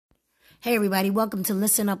Hey everybody, welcome to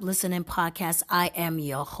Listen Up, Listen In podcast. I am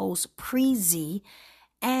your host, Preezy,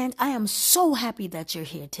 and I am so happy that you're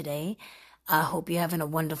here today. I hope you're having a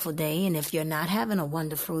wonderful day, and if you're not having a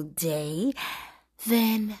wonderful day,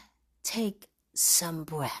 then take some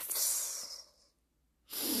breaths.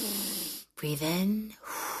 Breathe in,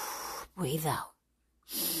 breathe out.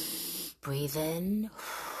 Breathe in,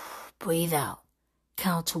 breathe out.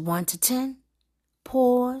 Count to 1 to 10,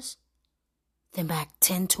 pause, then back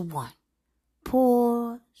 10 to 1.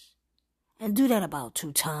 Pause, and do that about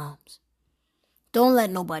 2 times. Don't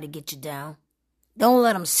let nobody get you down. Don't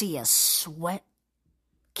let them see you sweat.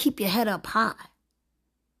 Keep your head up high.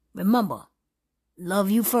 Remember,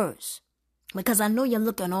 love you first. Because I know you're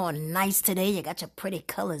looking all nice today. You got your pretty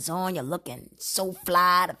colors on. You're looking so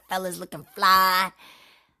fly. The fellas looking fly.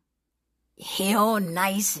 Your hair all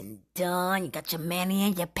nice and done. You got your mani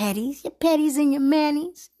and your petties. Your petties and your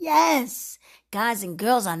manis. Yes. Guys and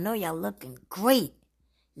girls, I know y'all looking great.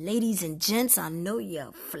 Ladies and gents, I know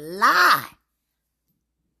you're fly.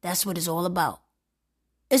 That's what it's all about.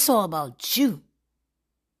 It's all about you.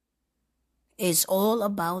 It's all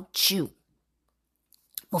about you.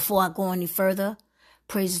 Before I go any further,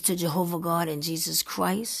 praises to Jehovah God and Jesus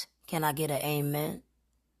Christ. Can I get an amen?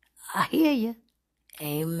 I hear you.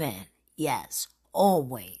 Amen. Yes,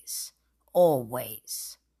 always,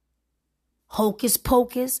 always. Hocus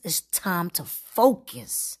pocus, it's time to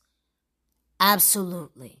focus.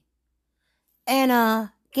 Absolutely. And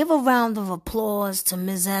give a round of applause to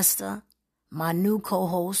Ms. Esther, my new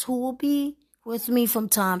co-host, who will be with me from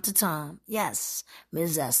time to time. Yes,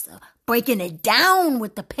 Ms. Esther, breaking it down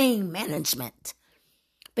with the pain management.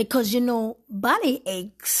 Because, body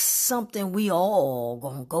aches something we all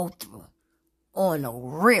gonna go through on the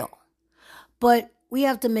real. But we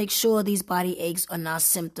have to make sure these body aches are not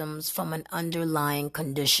symptoms from an underlying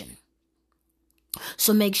condition.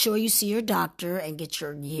 So make sure you see your doctor and get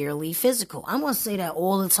your yearly physical. I'm going to say that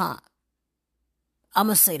all the time.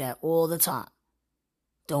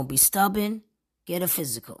 Don't be stubborn. Get a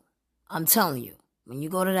physical. I'm telling you. When you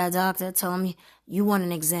go to that doctor, tell him you want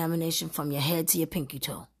an examination from your head to your pinky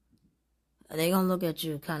toe. They're going to look at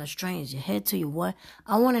you kind of strange. Your head to your what?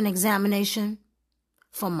 I want an examination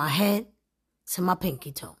from my head to my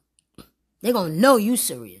pinky toe. They're going to know you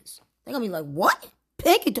serious. They're going to be like, what?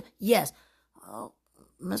 Pinky toe? Yes. Oh,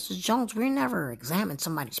 Mrs. Jones, we never examined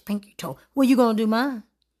somebody's pinky toe. Well, you going to do mine?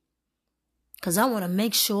 Because I want to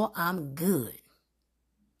make sure I'm good.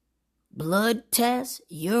 Blood test,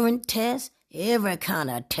 urine test, every kind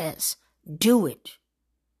of test. Do it.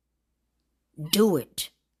 Do it.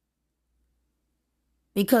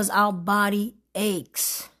 Because our body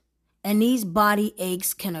aches. And these body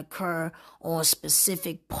aches can occur on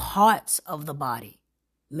specific parts of the body,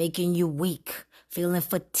 making you weak, feeling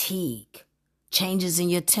fatigue, changes in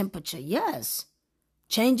your temperature. Yes,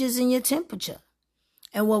 changes in your temperature.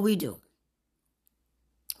 And what we do,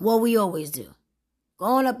 what we always do,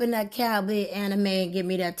 going up in that cowboy anime and give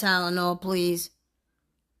me that Tylenol, please.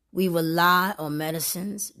 We rely on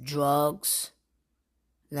medicines, drugs.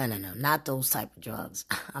 No, not those type of drugs.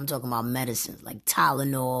 I'm talking about medicines like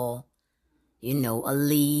Tylenol,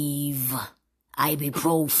 Aleve,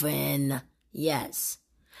 ibuprofen. Yes.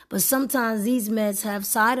 But sometimes these meds have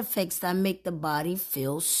side effects that make the body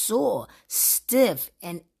feel sore, stiff,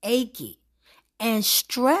 and achy. And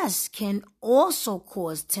stress can also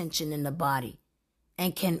cause tension in the body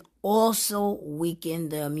and can also weaken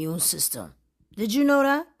the immune system. Did you know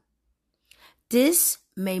that? This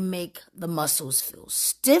may make the muscles feel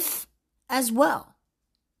stiff as well.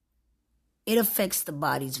 It affects the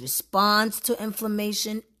body's response to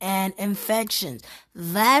inflammation and infections.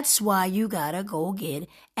 That's why you gotta go get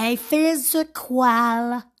a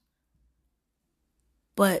physical.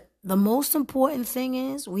 But the most important thing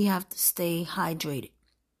is we have to stay hydrated.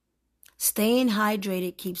 Staying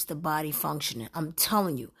hydrated keeps the body functioning. I'm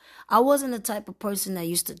telling you, I wasn't the type of person that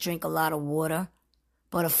used to drink a lot of water,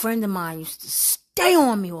 but a friend of mine used to stay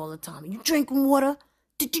on me all the time. You drinking water?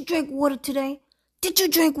 Did you drink water today? Did you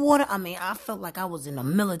drink water? I felt like I was in the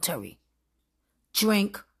military.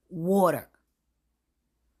 Drink water.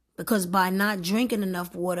 Because by not drinking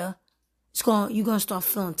enough water, you're going to start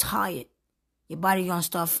feeling tired. Your body going to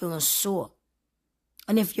start feeling sore.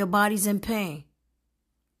 And if your body's in pain,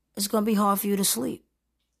 it's going to be hard for you to sleep.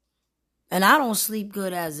 And I don't sleep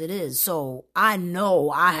good as it is. So I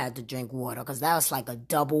know I had to drink water because that was like a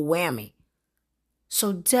double whammy.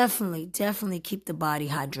 So definitely keep the body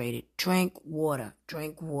hydrated. Drink water.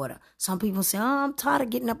 Some people say, I'm tired of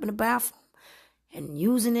getting up in the bathroom and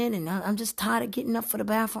using it. And I'm just tired of getting up for the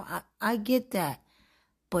bathroom. I get that.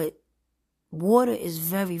 But Water is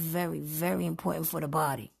very, very, very important for the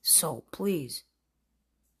body. So please,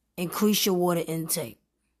 increase your water intake.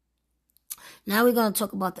 Now we're going to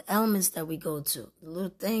talk about the elements that we go to. The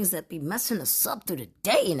little things that be messing us up through the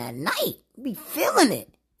day and at night. We be feeling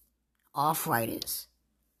it. Arthritis.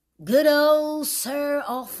 Good old Sir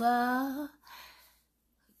Arthur.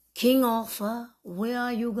 King Arthur, where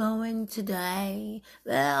are you going today?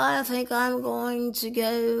 Well, I think I'm going to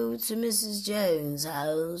go to Mrs. Jones'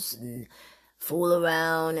 house and fool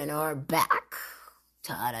around in her back.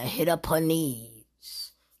 Try to hit up her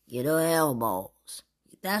knees. Get her elbows.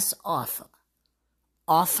 That's Arthur.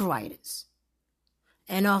 Arthritis.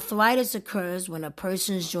 And arthritis occurs when a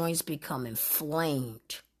person's joints become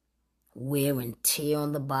inflamed, wear and tear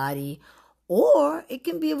on the body, or it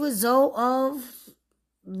can be a result of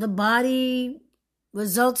the body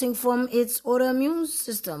resulting from its autoimmune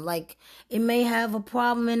system. Like it may have a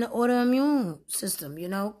problem in the autoimmune system,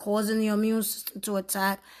 causing the immune system to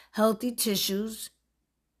attack healthy tissues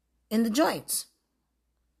in the joints.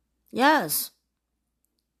 Yes.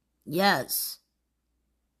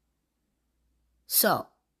 So,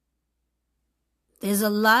 there's a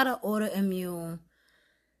lot of autoimmune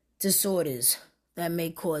disorders that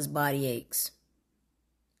may cause body aches.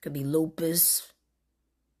 Could be lupus,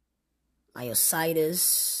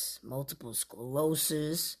 myositis, multiple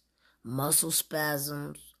sclerosis, muscle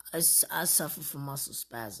spasms. I suffer from muscle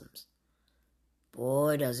spasms.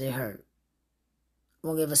 Boy, does it hurt. I'm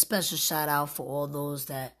going to give a special shout out for all those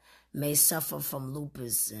that may suffer from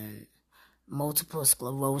lupus and multiple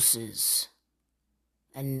sclerosis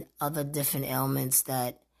and other different ailments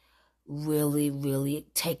that really, really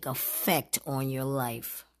take effect on your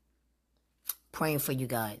life. Praying for you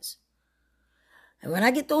guys. And when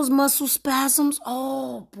I get those muscle spasms,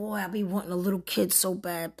 oh boy, I be wanting a little kid so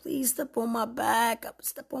bad. Please step on my back.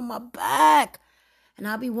 And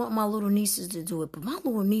I be wanting my little nieces to do it. But my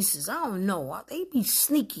little nieces, I don't know. They be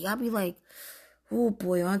sneaky. I be like, oh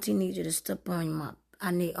boy, Auntie needs you to step on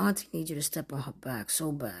Auntie needs you to step on her back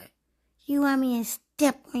so bad. You want me to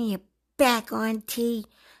step on your back, Auntie?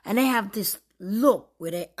 And they have this look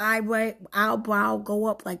where their eyebrow go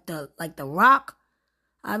up like the Rock.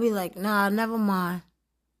 I be like, nah, never mind.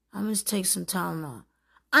 I'm just take some time now.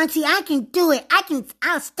 Auntie, I can do it.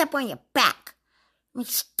 I'll step on your back. Let me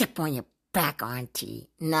step on your back, Auntie.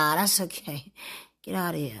 Nah, that's okay. Get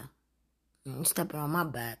out of here. I'm stepping on my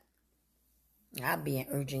back. I'll be in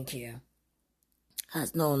urgent care.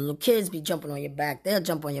 No, little kids be jumping on your back. They'll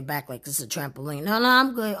jump on your back like this is a trampoline. No,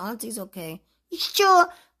 I'm good. Auntie's okay. You sure?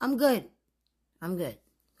 I'm good.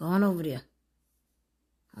 Go on over there.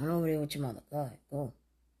 Go on over there with your mother. Go ahead. Go.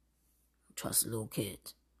 Trust little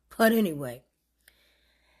kids. But anyway,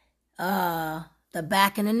 the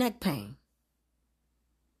back and the neck pain.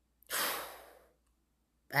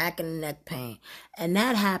 Back and neck pain. And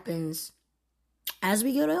that happens as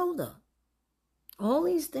we get older. All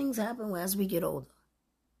these things happen as we get older.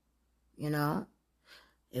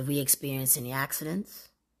 If we experience any accidents,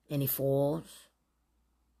 any falls,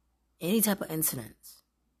 any type of incidents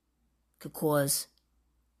could cause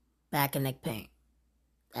back and neck pain.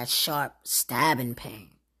 That sharp stabbing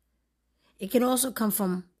pain. It can also come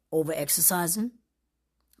from over-exercising,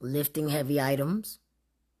 lifting heavy items,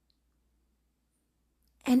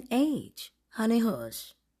 and age. Honey,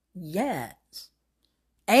 hush. Yes.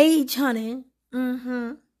 Age, honey.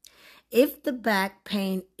 If the back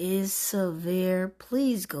pain is severe,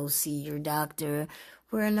 please go see your doctor.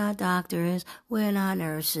 We're not doctors. We're not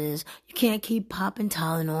nurses. You can't keep popping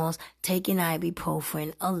Tylenols, taking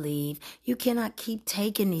ibuprofen, Aleve. You cannot keep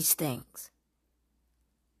taking these things.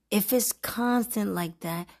 If it's constant like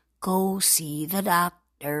that, go see the doctor.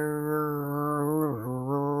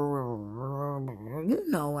 You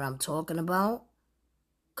know what I'm talking about.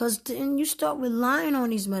 Because then you start relying on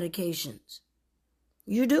these medications.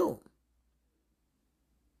 You do.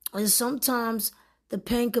 And sometimes the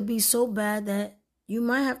pain could be so bad that you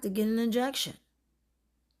might have to get an injection.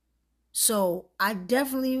 So I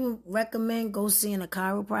definitely recommend go seeing a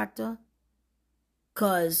chiropractor.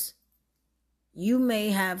 Because you may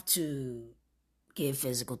have to get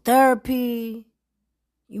physical therapy.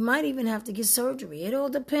 You might even have to get surgery. It all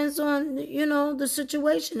depends on, the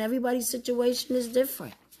situation. Everybody's situation is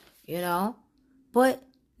different, But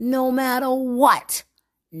no matter what,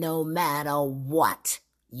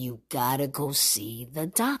 you gotta go see the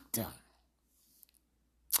doctor.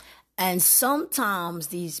 And sometimes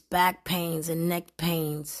these back pains and neck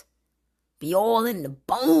pains be all in the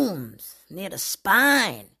bones, near the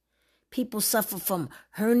spine. People suffer from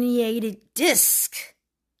herniated disc.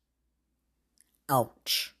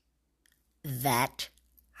 Ouch. That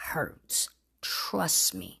hurts.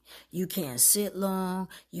 Trust me. You can't sit long.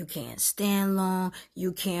 You can't stand long.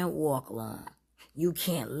 You can't walk long. You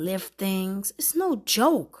can't lift things. It's no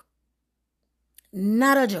joke.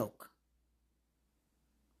 Not a joke.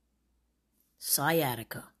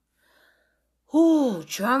 Sciatica. Ooh,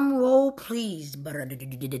 drum roll, please.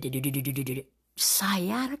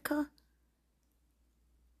 Sciatica?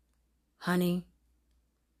 Honey,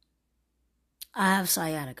 I have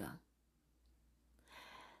sciatica.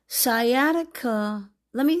 Sciatica,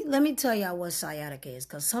 let me tell y'all what sciatica is,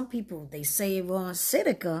 because some people, they say it wrong.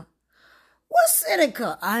 Sciatica. What's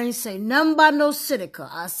sciatica? I ain't say nothing about no sciatica.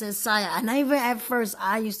 I said sciatica. And even at first,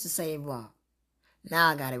 I used to say it wrong. Now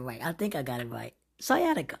I got it right. I think I got it right.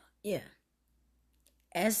 Sciatica. Yeah.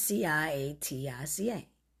 Sciatica.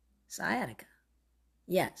 Sciatica.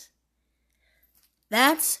 Yes.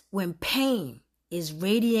 That's when pain is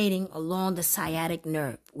radiating along the sciatic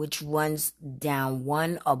nerve, which runs down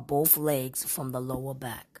one or both legs from the lower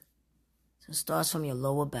back. So it starts from your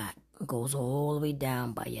lower back, goes all the way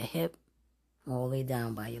down by your hip, all the way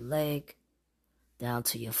down by your leg, down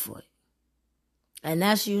to your foot. And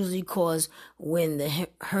that's usually caused when the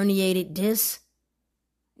herniated disc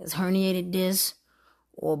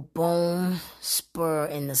or bone spur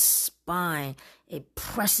in the spine, it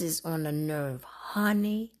presses on the nerve.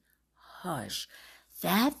 Honey, hush.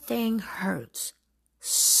 That thing hurts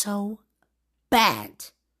so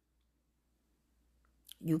bad.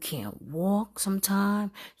 You can't walk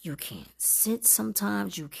sometimes. You can't sit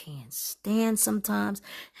sometimes. You can't stand sometimes.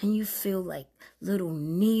 And you feel like little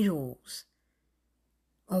needles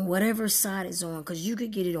on whatever side it's on. Because you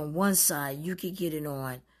could get it on one side. You can get it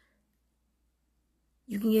on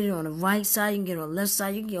the right side. You can get it on the left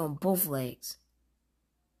side. You can get it on both legs.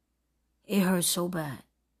 It hurts so bad.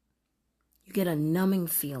 You get a numbing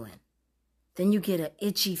feeling. Then you get an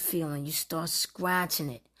itchy feeling. You start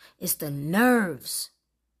scratching it. It's the nerves.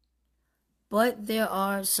 But there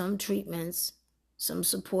are some treatments, some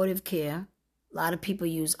supportive care. A lot of people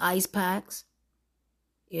use ice packs.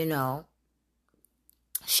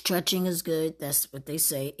 Stretching is good. That's what they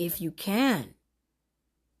say. If you can.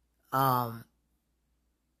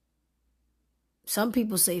 Some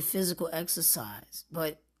people say physical exercise,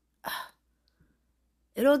 but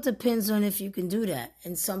it all depends on if you can do that.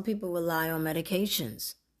 And some people rely on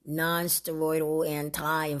medications, non-steroidal,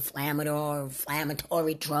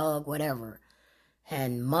 inflammatory drug, whatever.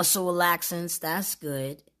 And muscle relaxants, that's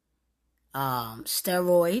good.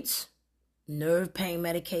 Steroids, nerve pain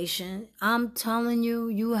medication. I'm telling you,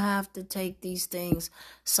 you have to take these things.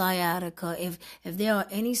 Sciatica. If there are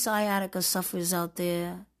any sciatica sufferers out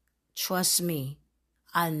there, trust me,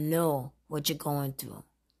 I know what you're going through.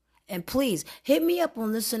 And please, hit me up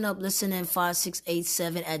on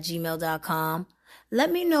listenup5687@gmail.com.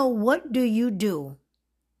 Let me know, what do you do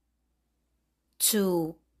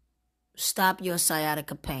to stop your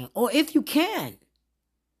sciatica pain? Or if you can,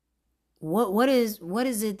 what is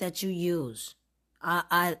it that you use?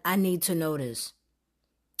 I need to know this.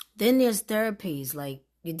 Then there's therapies. Like,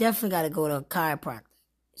 you definitely got to go to a chiropractor.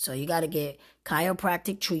 So you got to get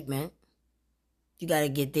chiropractic treatment. You got to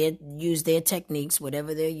use their techniques,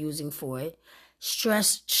 whatever they're using for it.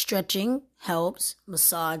 Stretching helps.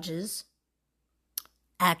 Massages.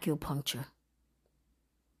 Acupuncture.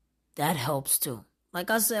 That helps too.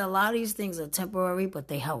 Like I said, a lot of these things are temporary, but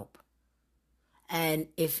they help. And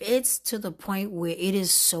if it's to the point where it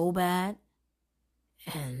is so bad,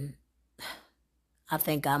 and I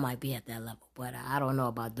think I might be at that level, but I don't know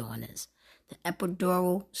about doing this. The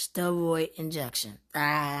epidural steroid injection.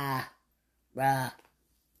 The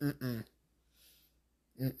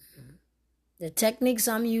techniques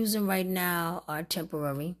I'm using right now are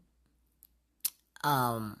temporary.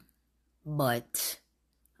 But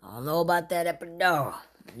I don't know about that epidural.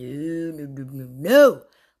 No.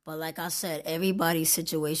 But like I said, everybody's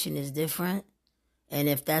situation is different. And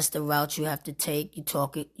if that's the route you have to take, you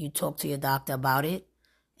talk to your doctor about it,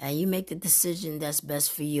 and you make the decision that's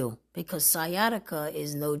best for you. Because sciatica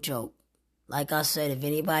is no joke. Like I said, if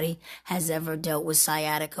anybody has ever dealt with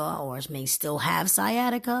sciatica or may still have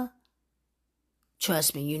sciatica,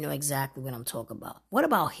 trust me, you know exactly what I'm talking about. What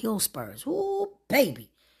about heel spurs? Ooh,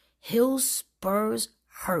 baby. Heel spurs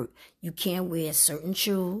hurt. You can't wear certain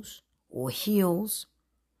shoes or heels.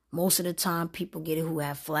 Most of the time, people get it who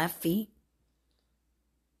have flat feet.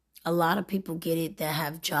 A lot of people get it that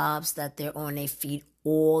have jobs that they're on their feet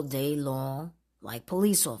all day long, like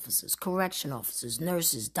police officers, correction officers,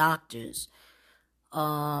 nurses, doctors.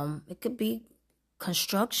 It could be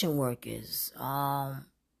construction workers.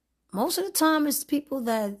 Most of the time, it's people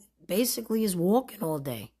that basically is walking all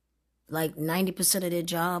day. Like 90% of their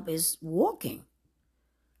job is walking.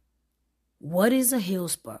 What is a heel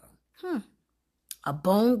spur? A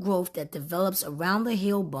bone growth that develops around the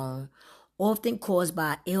heel bone, often caused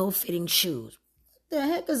by ill-fitting shoes. What the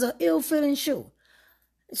heck is an ill-fitting shoe?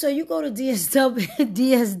 So you go to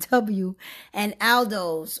DSW and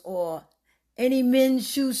Aldo's or any men's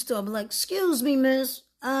shoe store. I'm like, excuse me, miss.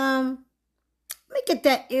 Let me get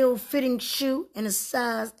that ill-fitting shoe in a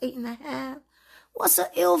size 8.5. What's an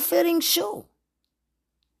ill-fitting shoe?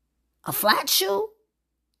 A flat shoe?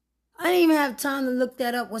 I didn't even have time to look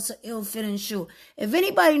that up. What's an ill-fitting shoe? If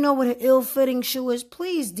anybody know what an ill-fitting shoe is,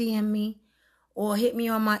 please DM me or hit me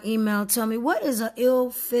on my email. Tell me, what is an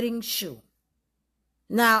ill-fitting shoe?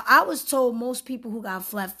 Now, I was told most people who got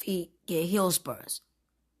flat feet get heel spurs.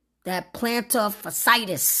 That plantar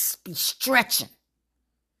fasciitis be stretching.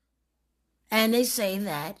 And they say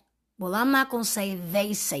that. Well, I'm not going to say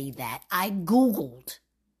they say that. I Googled.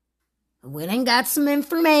 I went and got some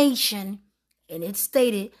information. And it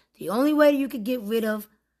stated the only way you could get rid of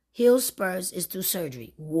heel spurs is through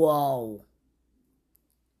surgery. Whoa.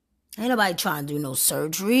 Ain't nobody trying to do no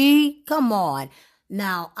surgery. Come on.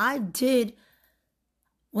 Now, I did...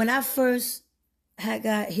 When I first had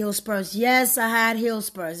got heel spurs, yes, I had heel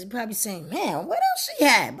spurs. You're probably saying, man, what else she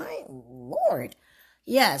had? My Lord.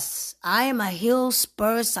 Yes, I am a heel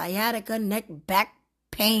spur, sciatica, neck, back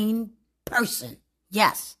pain person.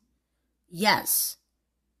 Yes. Yes.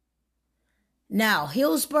 Now,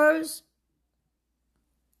 heel spurs,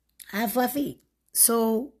 I have flat feet.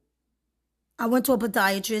 So I went to a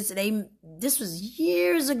podiatrist. This was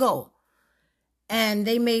years ago. And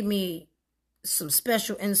they made me some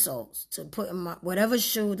special insoles to put in my whatever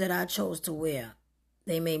shoe that I chose to wear.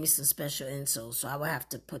 They made me some special insoles, so I would have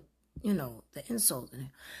to put, the insoles in it.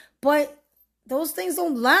 But those things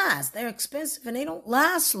don't last. They're expensive and they don't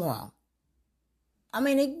last long. I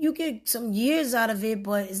mean, you get some years out of it,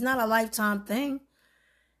 but it's not a lifetime thing.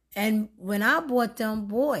 And when I bought them,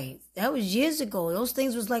 boy, that was years ago. Those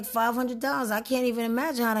things was like $500. I can't even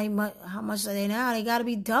imagine how much are they now. They got to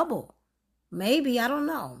be double. Maybe, I don't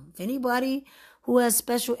know. If anybody who has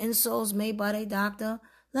special insoles made by their doctor,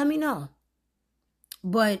 let me know.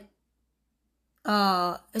 But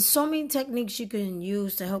there's so many techniques you can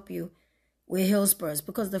use to help you with heel spurs.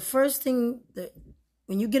 Because the first thing,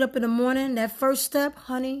 when you get up in the morning, that first step,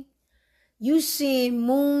 honey, you seeing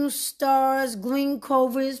moons, stars, green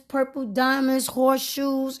clovers, purple diamonds,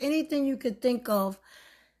 horseshoes, anything you could think of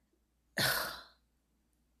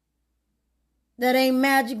that ain't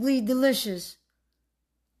magically delicious.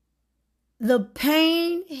 The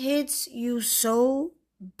pain hits you so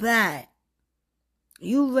bad,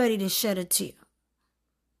 you ready to shed a tear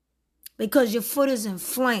because your foot is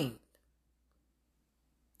inflamed.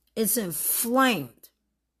 It's inflamed.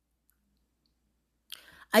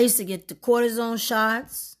 I used to get the cortisone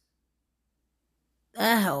shots.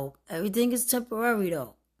 That helped. Everything is temporary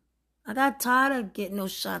though. I got tired of getting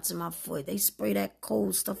those shots in my foot. They spray that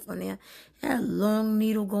cold stuff on there. That long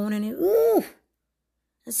needle going in there. Ooh.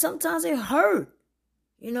 And sometimes it hurt.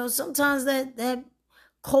 Sometimes that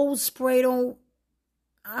cold spray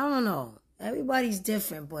I don't know. Everybody's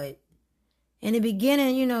different, but in the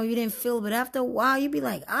beginning, you didn't feel it. But after a while, you'd be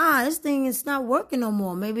like, this thing is not working no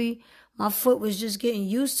more. Maybe my foot was just getting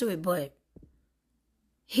used to it. But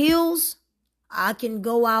heels, I can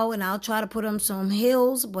go out and I'll try to put on some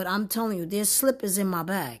heels, but I'm telling you, there's slippers in my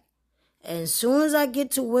bag. And as soon as I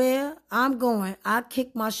get to where I'm going, I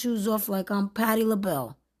kick my shoes off like I'm Patti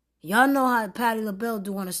LaBelle. Y'all know how Patti LaBelle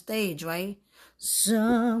do on a stage, right?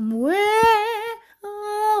 Somewhere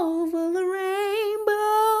over the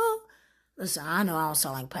rainbow. Listen, I know I don't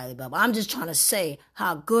sound like Patti LaBelle, but I'm just trying to say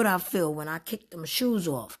how good I feel when I kick them shoes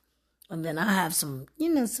off. And then I have some,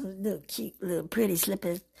 some little cute, little pretty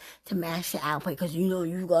slippers to match the outfit because,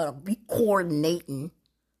 you got to be coordinating.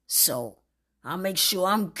 So I'll make sure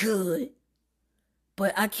I'm good.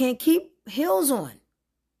 But I can't keep heels on.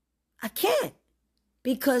 I can't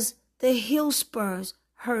because the heel spurs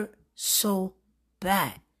hurt so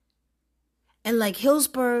bad. And like heel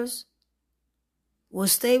spurs will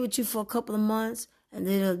stay with you for a couple of months and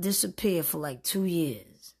then it'll disappear for like 2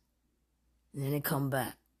 years. And then it come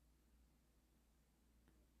back.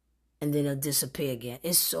 And then it'll disappear again.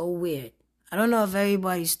 It's so weird. I don't know if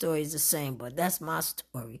everybody's story is the same, but that's my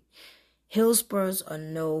story. Heel spurs are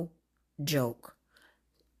no joke.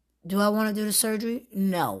 Do I want to do the surgery?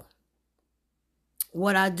 No.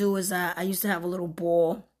 What I do is I used to have a little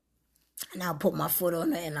ball, and I'll put my foot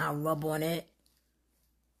on it, and I'll rub on it.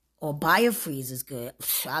 Or Biofreeze is good.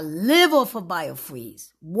 I live off of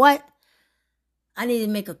Biofreeze. What? I need to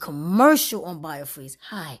make a commercial on Biofreeze.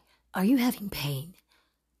 Hi, are you having pain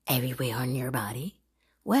everywhere on your body?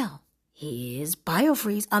 Well, Here's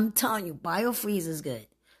BioFreeze. I'm telling you, BioFreeze is good.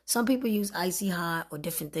 Some people use Icy Hot or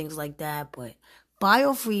different things like that, but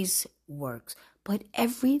BioFreeze works. But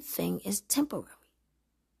everything is temporary.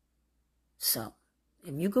 So,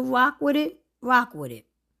 if you could rock with it, rock with it.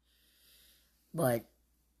 But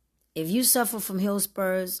if you suffer from heel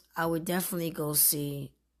spurs, I would definitely go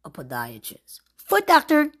see a podiatrist. Foot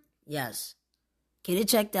doctor, yes. Get it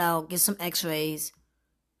checked out, get some x-rays,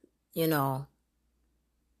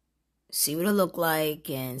 see what it look like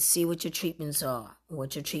and see what your treatments are,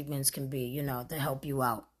 what your treatments can be, to help you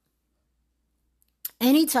out.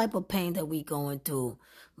 Any type of pain that we going through,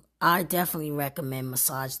 I definitely recommend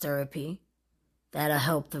massage therapy. That'll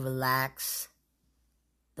help to relax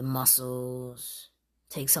the muscles,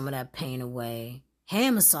 take some of that pain away.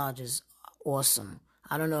 Hand massages are awesome.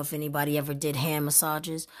 I don't know if anybody ever did hand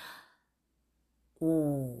massages.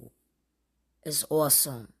 Ooh, it's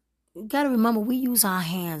awesome. You gotta remember, we use our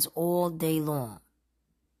hands all day long.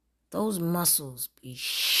 Those muscles be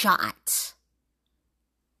shot.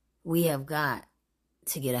 We have got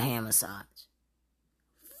to get a hand massage.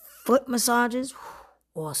 Foot massages,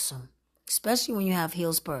 awesome. Especially when you have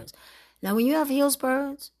heel spurs. Now, when you have heel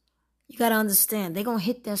spurs, you got to understand, they're going to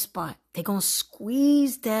hit that spot. They're going to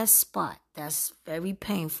squeeze that spot. That's very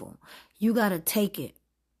painful. You got to take it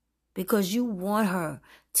because you want her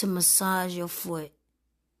to massage your foot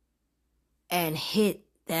and hit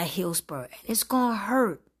that heel spur. And it's going to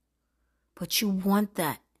hurt, but you want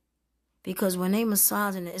that because when they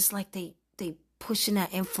massaging it, it's like they pushing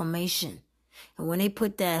that inflammation. And when they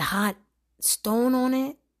put that hot stone on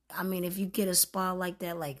it, I mean, if you get a spa like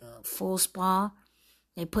that, like a full spa,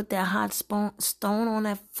 they put that hot stone on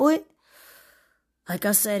that foot. Like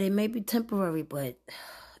I said, it may be temporary, but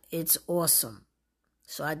it's awesome.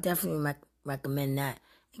 So I definitely recommend that.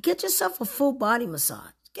 And get yourself a full body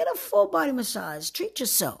massage. Get a full body massage. Treat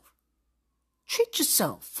yourself. Treat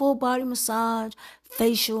yourself. Full body massage,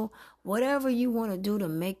 facial, whatever you want to do to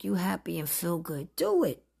make you happy and feel good, do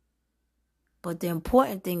it. But the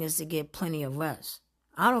important thing is to get plenty of rest.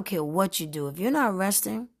 I don't care what you do. If you're not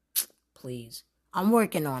resting, please. I'm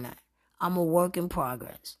working on that. I'm a work in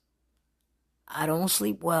progress. I don't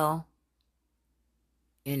sleep well.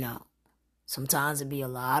 Sometimes it be a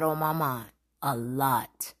lot on my mind. A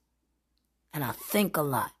lot. And I think a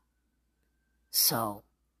lot. So,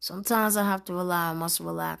 sometimes I have to rely on muscle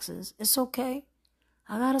relaxers. It's okay.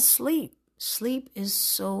 I gotta sleep. Sleep is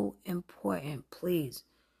so important. Please.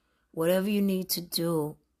 Whatever you need to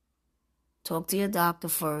do, talk to your doctor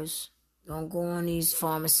first. Don't go on these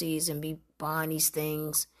pharmacies and be buying these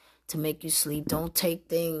things to make you sleep. Don't take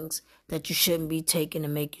things that you shouldn't be taking to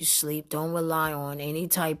make you sleep. Don't rely on any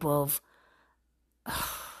type of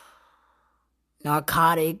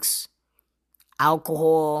narcotics,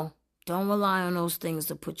 alcohol. Don't rely on those things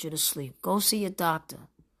to put you to sleep. Go see your doctor.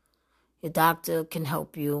 Your doctor can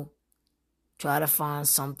help you try to find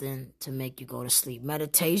something to make you go to sleep.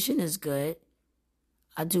 Meditation is good.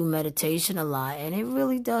 I do meditation a lot, and it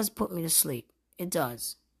really does put me to sleep. It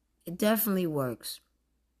does. It definitely works.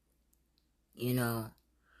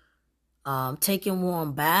 Taking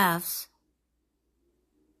warm baths,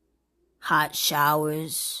 hot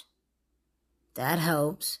showers, that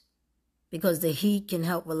helps because the heat can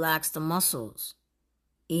help relax the muscles,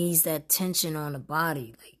 ease that tension on the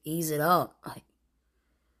body, ease it up.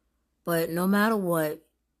 But no matter what,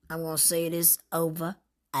 I'm going to say this over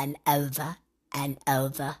and over and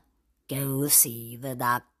over. Go see the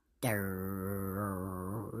doctor.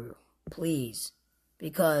 Please.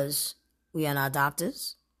 Because we are not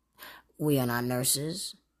doctors. We are not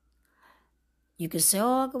nurses. You can say,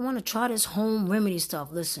 I want to try this home remedy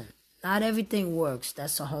stuff. Listen, not everything works.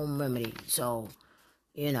 That's a home remedy. So,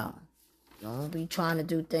 don't be trying to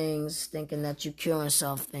do things thinking that you're curing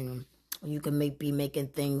something. You can be making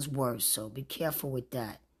things worse. So be careful with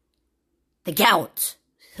that. The gout.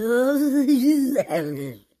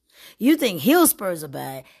 You think heel spurs are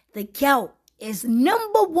bad. The gout is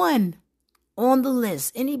number one on the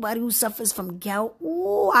list. Anybody who suffers from gout,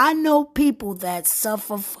 I know people that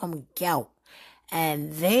suffer from gout.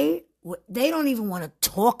 And they don't even want to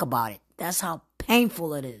talk about it. That's how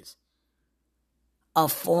painful it is. A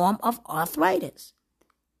form of arthritis.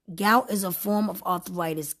 Gout is a form of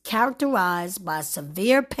arthritis characterized by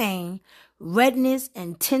severe pain, redness,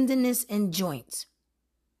 and tenderness in joints.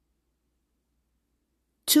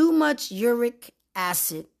 Too much uric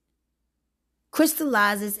acid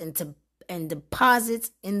crystallizes and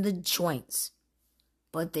deposits in the joints.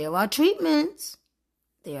 But there are treatments.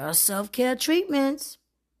 There are self-care treatments.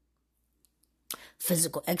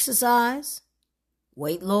 Physical exercise,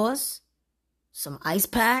 weight loss, some ice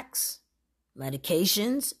packs,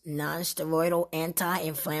 medications, non-steroidal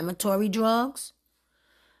anti-inflammatory drugs.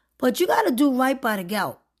 But you got to do right by the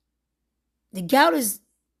gout. The gout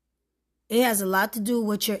it has a lot to do with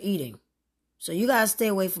what you're eating. So you got to stay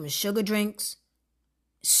away from sugar drinks,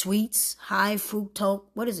 sweets, high fructose.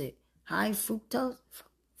 What is it? High fructose?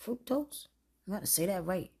 Fructose? I got to say that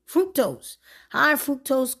right. Fructose. High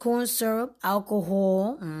fructose corn syrup,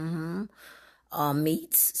 alcohol,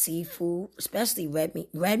 meats, seafood, especially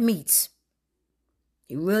red meats.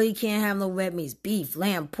 You really can't have no red meats. Beef,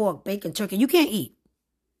 lamb, pork, bacon, turkey. You can't eat.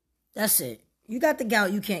 That's it. You got the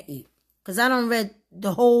gout, you can't eat. Because I done read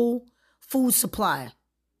the whole food supply.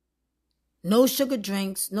 No sugar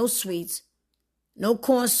drinks, no sweets, no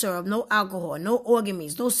corn syrup, no alcohol, no organ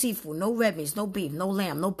meats, no seafood, no red meats, no beef, no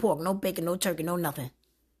lamb, no pork, no bacon, no turkey, no nothing.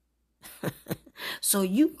 So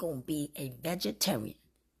you gonna be a vegetarian.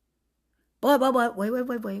 But,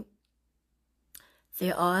 wait.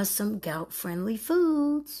 There are some gout-friendly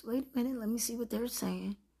foods. Wait a minute, let me see what they're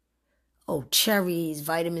saying. Oh, cherries,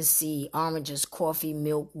 vitamin C, oranges, coffee,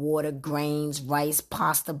 milk, water, grains, rice,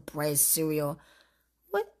 pasta, bread, cereal.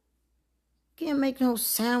 What? Can't make no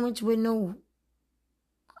sandwich with no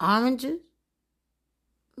oranges?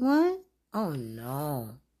 What? Oh,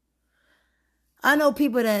 no. I know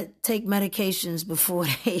people that take medications before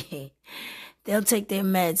they'll take their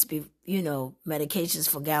meds, medications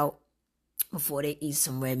for gout before they eat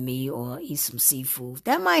some red meat or eat some seafood.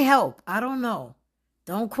 That might help. I don't know.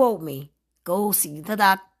 Don't quote me. Go see the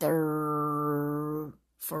doctor.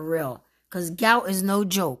 For real. Because gout is no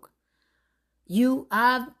joke.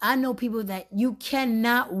 I know people that you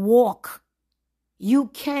cannot walk. You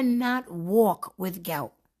cannot walk with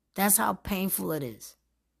gout. That's how painful it is.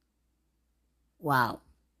 Wow.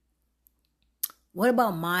 What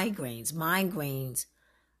about migraines? Migraines,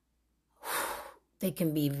 they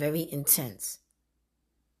can be very intense.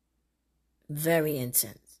 Very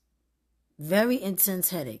intense. Very intense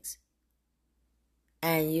headaches.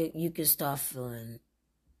 And you can start feeling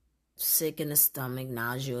sick in the stomach,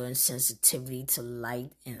 nausea, and sensitivity to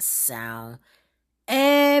light and sound.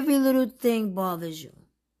 Every little thing bothers you.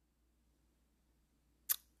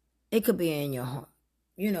 It could be in your heart.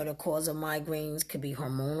 The cause of migraines could be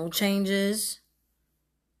hormonal changes,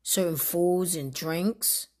 certain foods and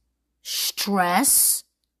drinks, stress,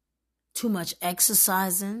 too much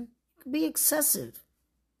exercising. It could be excessive.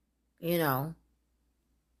 You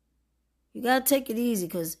got to take it easy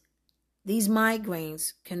because these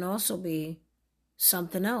migraines can also be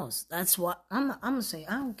something else. That's what I'm going to say.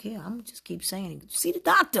 I don't care. I'm going to just keep saying it. See the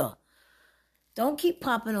doctor. Don't keep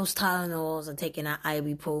popping those Tylenols and taking that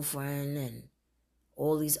ibuprofen and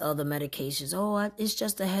all these other medications. Oh, it's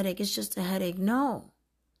just a headache. It's just a headache. No.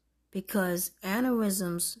 Because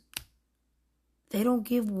aneurysms, they don't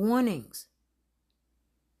give warnings.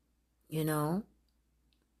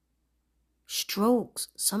 Strokes,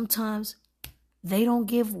 sometimes they don't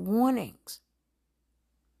give warnings.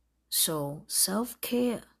 So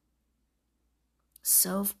self-care.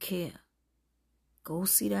 Self-care. Go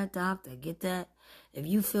see that doctor. Get that. If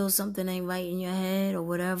you feel something ain't right in your head or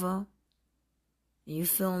whatever, and you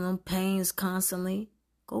feeling them pains constantly,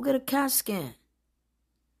 go get a CAT scan.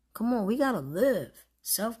 Come on, we gotta live.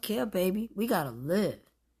 Self-care, baby. We gotta live.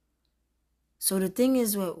 So the thing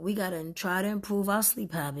is, we gotta try to improve our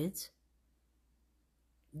sleep habits,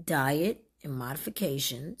 diet and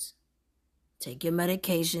modifications. Take your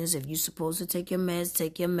medications. If you're supposed to take your meds,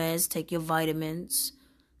 take your meds, take your vitamins,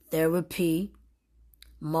 therapy,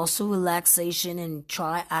 muscle relaxation, and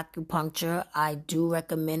try acupuncture. I do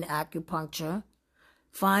recommend acupuncture.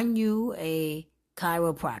 Find you a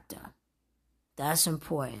chiropractor. That's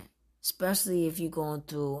important, especially if you're going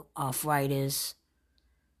through arthritis,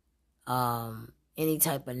 any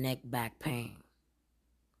type of neck, back pain.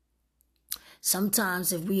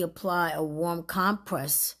 Sometimes if we apply a warm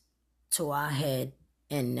compress to our head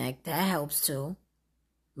and neck, that helps too.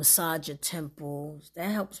 Massage your temples, that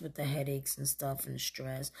helps with the headaches and stuff and the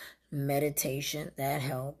stress. Meditation, that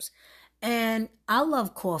helps. And I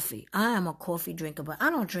love coffee. I am a coffee drinker, but I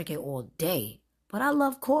don't drink it all day. But I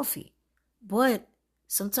love coffee. But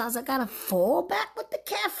sometimes I gotta fall back with the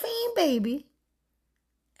caffeine, baby,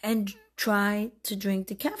 and try to drink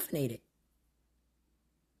decaffeinated.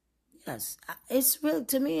 Yes, it's really,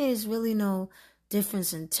 to me, it's really no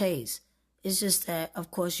difference in taste. It's just that, of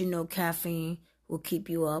course, caffeine will keep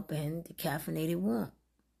you up and decaffeinated won't.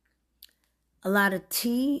 A lot of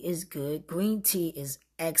tea is good. Green tea is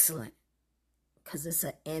excellent because it's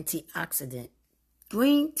an antioxidant.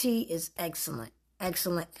 Green tea is excellent.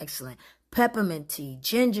 Excellent, excellent. Peppermint tea,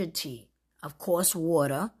 ginger tea, of course,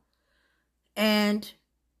 water. And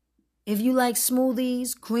If you like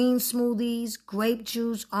smoothies, green smoothies, grape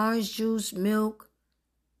juice, orange juice, milk,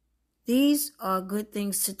 these are good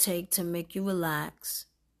things to take to make you relax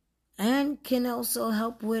and can also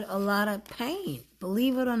help with a lot of pain,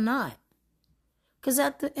 believe it or not. Because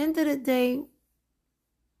at the end of the day,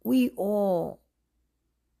 we all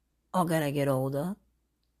are going to get older.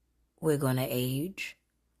 We're going to age.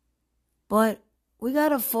 But we got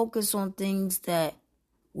to focus on things that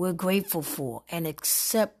we're grateful for and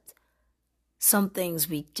accept some things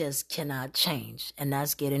we just cannot change. And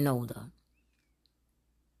that's getting older.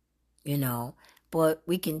 You know, but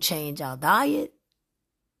we can change our diet,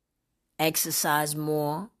 exercise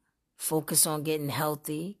more, focus on getting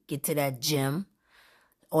healthy, get to that gym,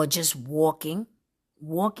 or just walking.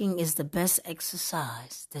 Walking is the best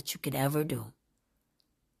exercise that you could ever do.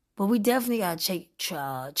 But we definitely got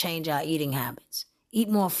to change our eating habits. Eat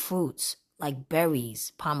more fruits like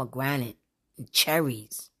berries, pomegranate, and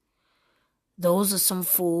cherries. Those are some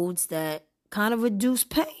foods that kind of reduce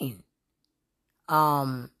pain.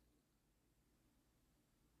 You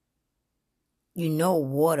know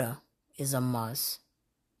water is a must.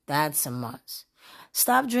 That's a must.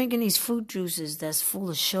 Stop drinking these fruit juices that's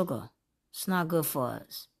full of sugar. It's not good for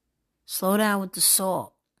us. Slow down with the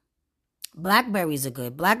salt. Blackberries are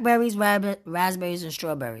good. Blackberries, raspberries, and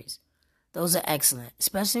strawberries. Those are excellent,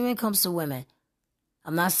 especially when it comes to women.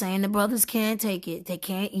 I'm not saying the brothers can't take it. They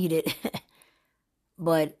can't eat it.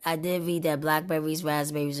 But I did read that blackberries,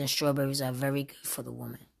 raspberries, and strawberries are very good for the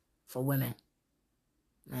woman. For women.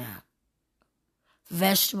 Yeah.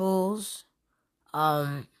 Vegetables,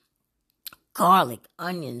 garlic,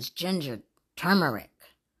 onions, ginger, turmeric.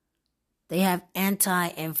 They have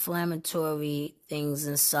anti-inflammatory things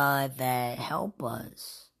inside that help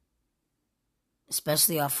us,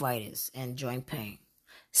 especially arthritis and joint pain.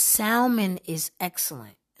 Salmon is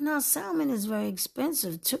excellent. Now, salmon is very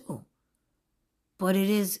expensive too, but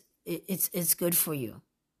it's good for you.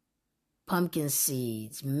 Pumpkin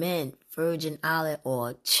seeds, mint, virgin olive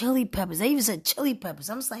oil, chili peppers. They even said chili peppers.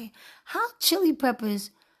 I'm just like, how chili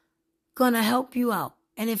peppers gonna help you out?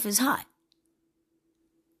 And if it's hot?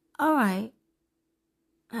 All right.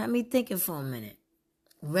 Had me thinking for a minute.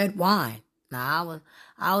 Red wine. Now,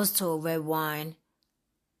 I was told red wine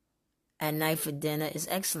at night for dinner is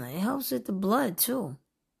excellent. It helps with the blood, too.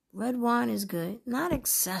 Red wine is good. Not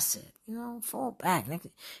excessive. Fall back.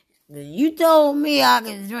 You told me I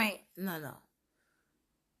could drink. No.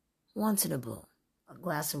 Once in a blue. A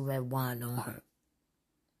glass of red wine don't hurt.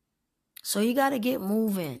 So you got to get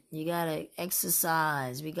moving. You got to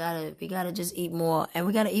exercise. We got to just eat more. And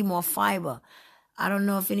we got to eat more fiber. I don't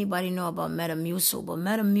know if anybody know about Metamucil, but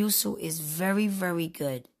Metamucil is very, very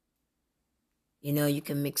good. You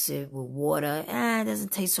can mix it with water. It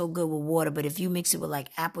doesn't taste so good with water, but if you mix it with like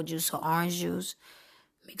apple juice or orange juice,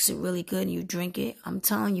 mix it really good and you drink it, I'm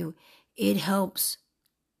telling you, it helps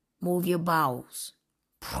move your bowels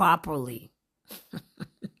properly.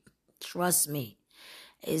 Trust me.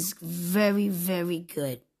 It's very, very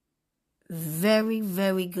good. Very,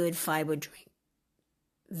 very good fiber drink.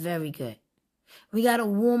 Very good. We got to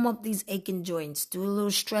warm up these aching joints. Do a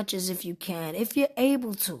little stretches if you can. If you're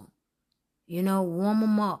able to. Warm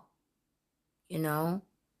them up.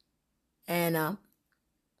 And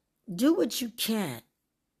do what you can.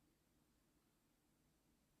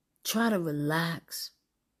 Try to relax.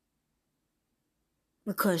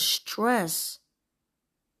 Because stress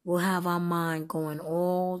will have our mind going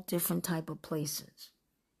all different type of places.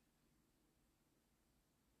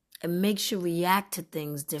 It makes you react to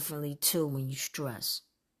things differently too when you stress.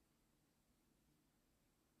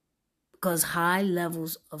 Because high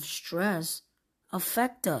levels of stress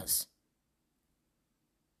affect us.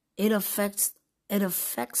 It affects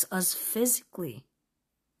us physically.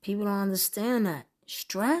 People don't understand that.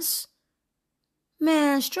 Stress?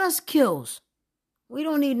 Man, stress kills. We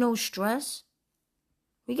don't need no stress.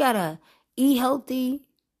 We gotta eat healthy.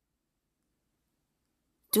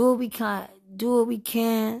 Do what we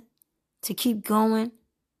can to keep going.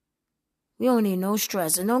 We don't need no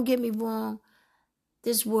stress. And don't get me wrong,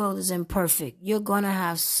 this world is imperfect. You're gonna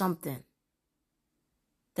have something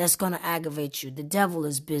that's gonna aggravate you. The devil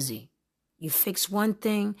is busy. You fix one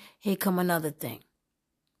thing, here come another thing.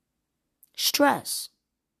 Stress.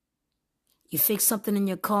 You fix something in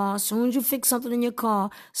your car. As soon as you fix something in your car,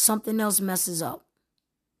 something else messes up.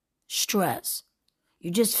 Stress. You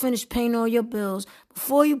just finished paying all your bills.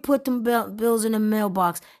 Before you put them bills in the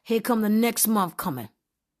mailbox, here come the next month coming.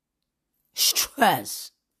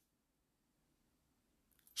 Stress.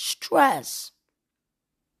 Stress.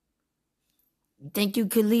 You think you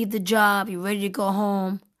could leave the job, you're ready to go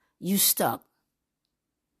home, you stuck.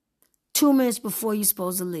 2 minutes before you're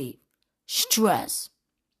supposed to leave. Stress.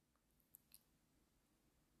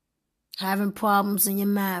 Having problems in your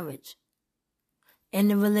marriage. In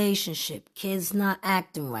the relationship. Kids not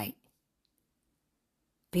acting right.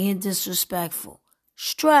 Being disrespectful.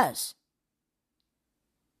 Stress.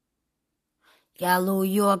 Got a little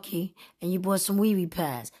Yorkie and you bought some wee-wee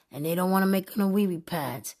pads and they don't want to make on the wee-wee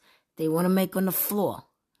pads. They want to make on the floor.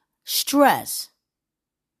 Stress.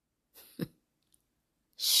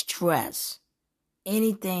 Stress.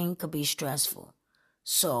 Anything could be stressful.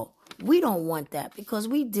 So we don't want that because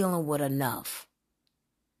we dealing with enough.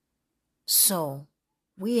 So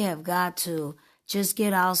we have got to just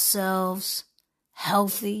get ourselves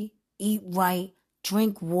healthy, eat right,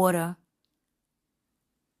 drink water.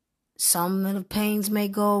 Some of the pains may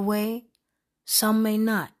go away, some may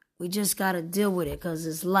not. We just got to deal with it because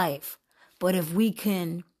it's life. But if we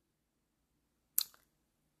can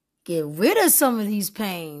get rid of some of these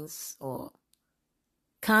pains or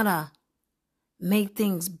kind of make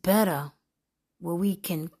things better where we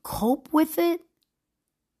can cope with it,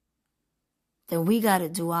 then we got to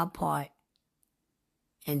do our part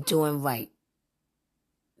in doing right.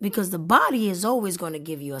 Because the body is always going to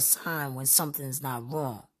give you a sign when something's not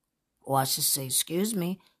wrong. Or I should say, excuse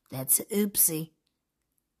me, that's an oopsie.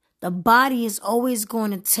 The body is always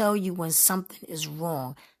going to tell you when something is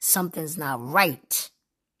wrong, something's not right.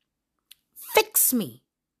 Fix me.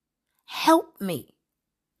 Help me.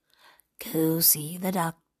 Go see the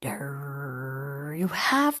doctor. You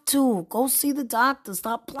have to. Go see the doctor.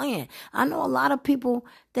 Stop playing. I know a lot of people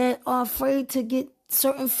that are afraid to get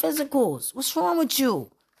certain physicals. What's wrong with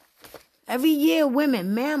you? Every year,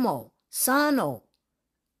 women, mammo, sono,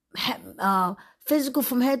 physical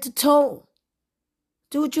from head to toe.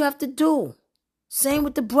 Do what you have to do. Same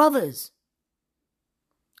with the brothers.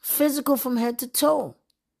 Physical from head to toe.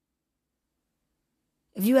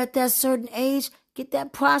 If you at that certain age, get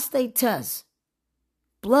that prostate test.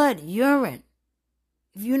 Blood, urine.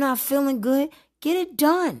 If you're not feeling good, get it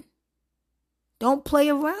done. Don't play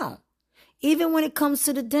around. Even when it comes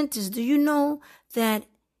to the dentist, do you know that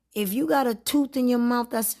if you got a tooth in your mouth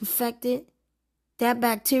that's infected, that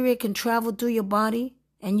bacteria can travel through your body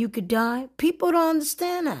and you could die? People don't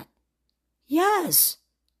understand that. Yes.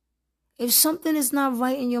 If something is not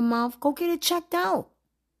right in your mouth, go get it checked out.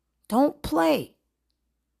 Don't play.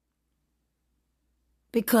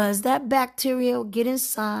 Because that bacteria will get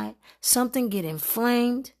inside, something get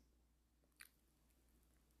inflamed,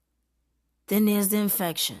 then there's the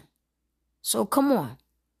infection. So come on,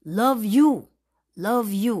 love you,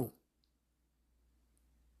 love you.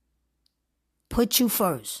 Put you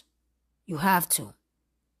first. You have to.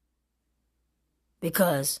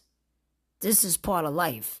 Because this is part of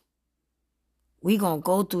life. We gonna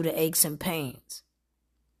go through the aches and pains.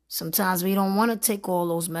 Sometimes we don't want to take all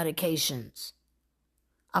those medications.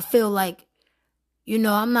 I feel like,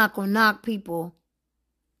 I'm not going to knock people.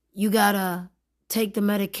 You got to take the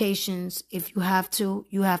medications. If you have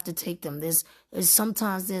to take them.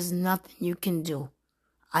 Sometimes there's nothing you can do.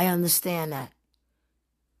 I understand that.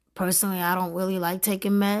 Personally, I don't really like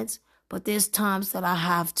taking meds, but there's times that I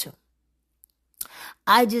have to.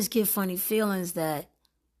 I just get funny feelings that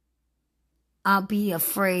I'll be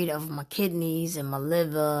afraid of my kidneys and my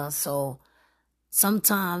liver, so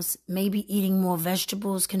sometimes maybe eating more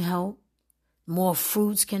vegetables can help. More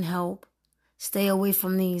fruits can help. Stay away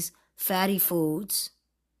from these fatty foods,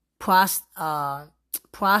 processed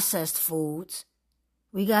foods.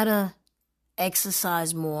 We got to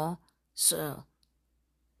exercise more. So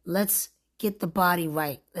let's get the body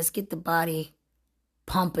right. Let's get the body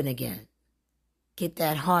pumping again. Get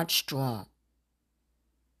that heart strong.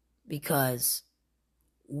 Because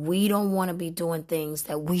we don't want to be doing things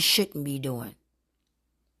that we shouldn't be doing.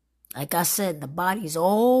 Like I said, the body's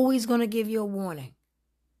always going to give you a warning.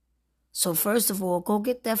 So first of all, go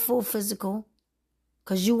get that full physical.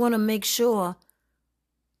 Because you want to make sure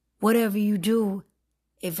whatever you do,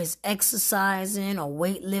 if it's exercising or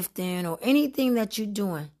weightlifting or anything that you're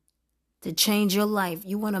doing to change your life,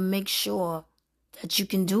 you want to make sure that you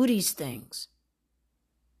can do these things.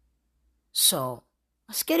 So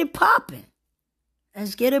let's get it popping.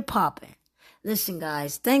 Let's get it popping. Listen,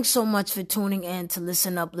 guys, thanks so much for tuning in to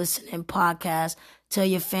Listen Up, Listen In podcast. Tell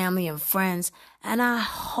your family and friends. And I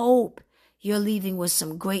hope you're leaving with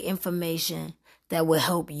some great information that will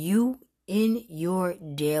help you in your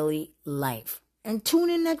daily life. And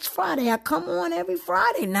tune in next Friday. I come on every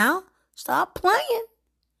Friday now. Stop playing.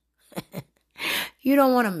 You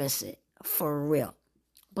don't want to miss it. For real.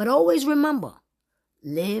 But always remember,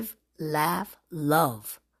 live, laugh,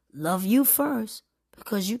 love. Love you first.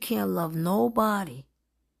 Because you can't love nobody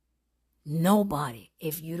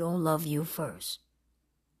if you don't love you first.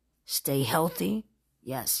 Stay healthy.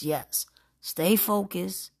 Yes, yes. Stay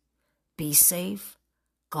focused. Be safe.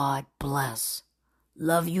 God bless.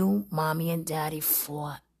 Love you, mommy and daddy,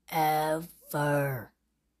 forever.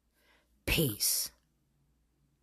 Peace.